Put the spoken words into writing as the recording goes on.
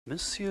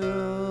Monsieur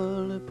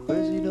le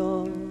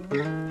Président,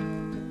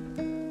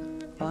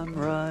 I'm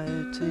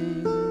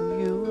writing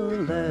you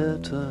a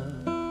letter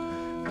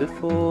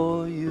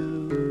before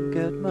you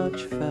get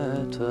much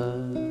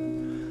fatter.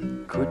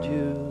 Could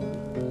you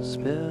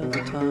spare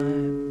the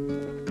time?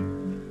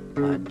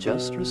 I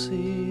just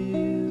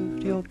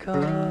received your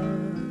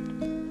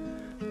card.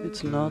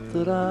 It's not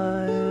that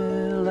I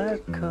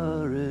lack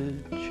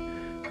courage,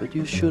 but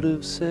you should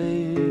have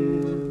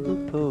saved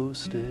the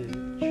postage.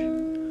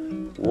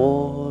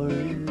 War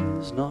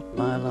is not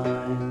my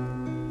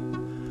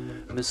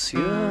line.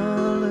 Monsieur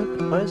le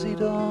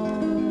Président,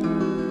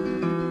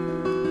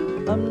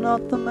 I'm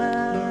not the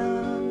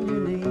man you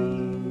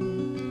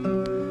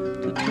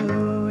need to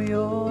do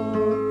your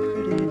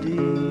pretty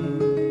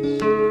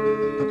deeds.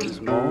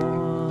 There's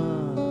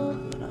more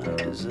than I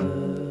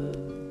deserve.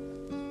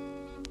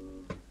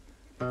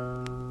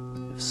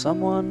 If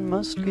someone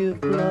must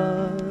give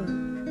blood,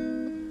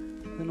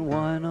 then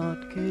why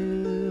not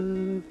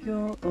give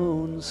your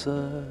own,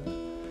 sir,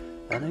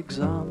 an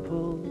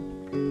example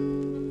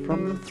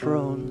from the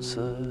throne,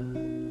 sir,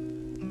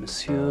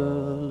 Monsieur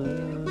le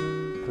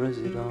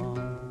Président.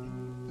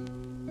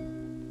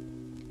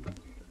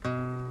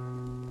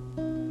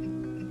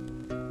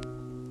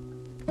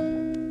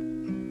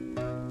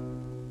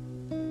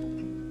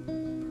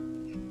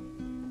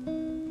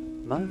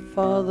 My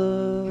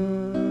father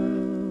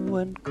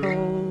went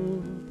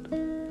cold,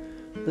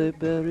 they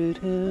buried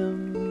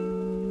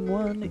him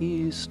one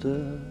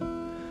Easter.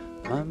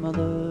 My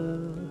mother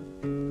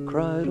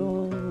cried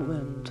all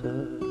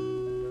winter.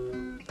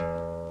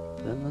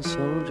 Then the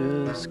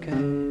soldiers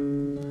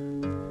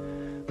came.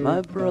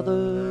 My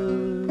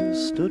brother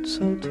stood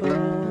so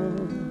tall.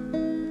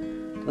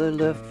 They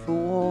left for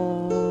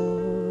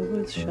war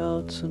with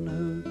shouts and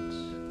hoots,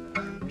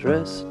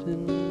 dressed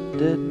in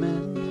dead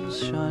men's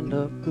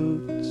shined-up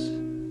boots.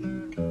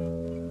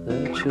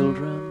 Their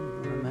children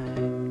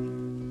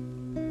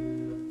remain.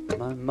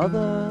 My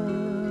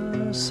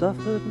mother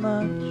suffered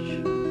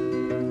much.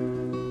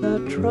 Their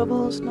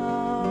troubles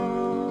now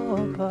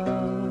are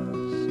past.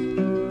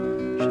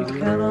 She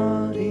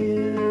cannot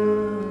hear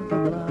the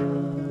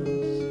blast.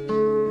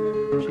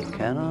 She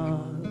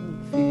cannot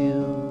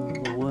feel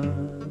the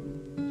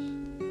words.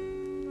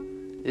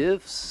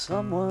 If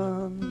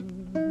someone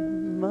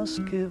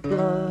must give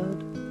blood,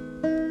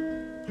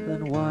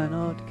 then why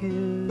not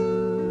give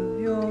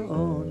your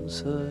own,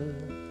 sir,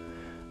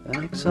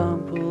 an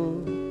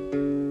example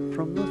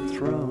from the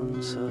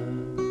throne, sir,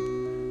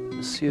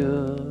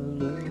 Monsieur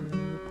le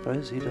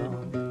Président.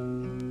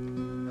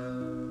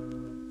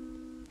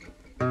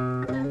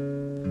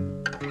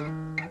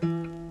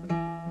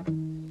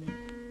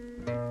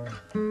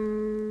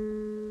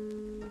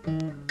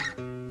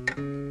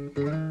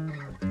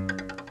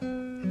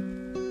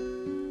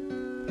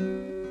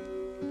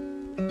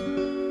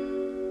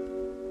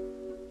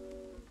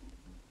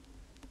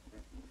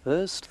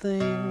 First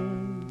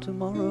thing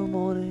tomorrow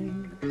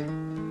morning,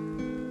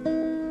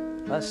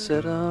 I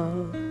set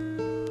out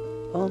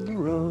on the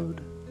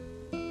road,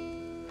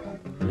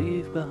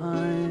 leave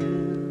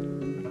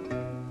behind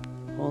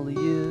all the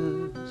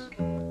years,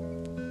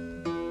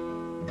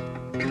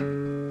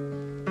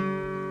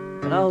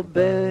 and I'll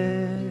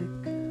beg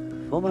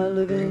for my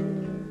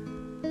living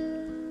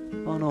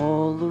on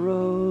all the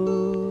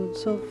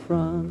roads of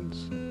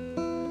France,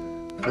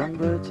 from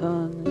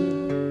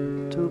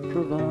Bretagne to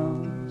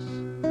Provence,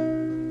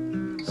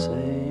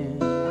 saying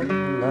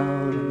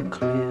loud and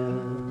clear,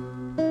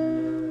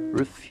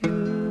 refuse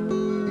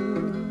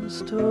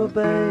to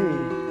obey,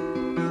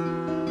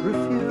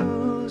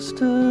 refuse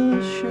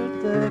to shoot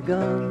their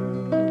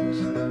guns,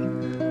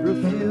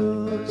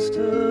 refuse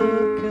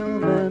to kill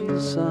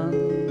men's sons.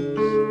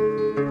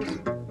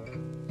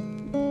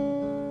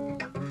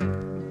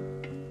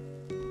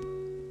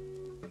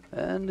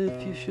 And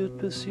if you should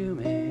pursue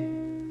me,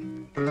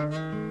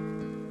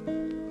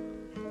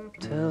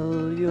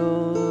 tell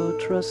your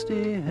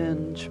trusty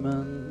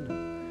henchman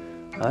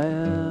I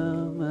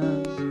am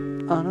an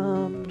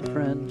unarmed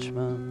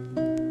Frenchman.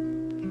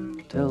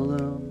 Tell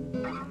them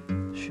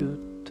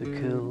shoot to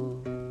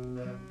kill.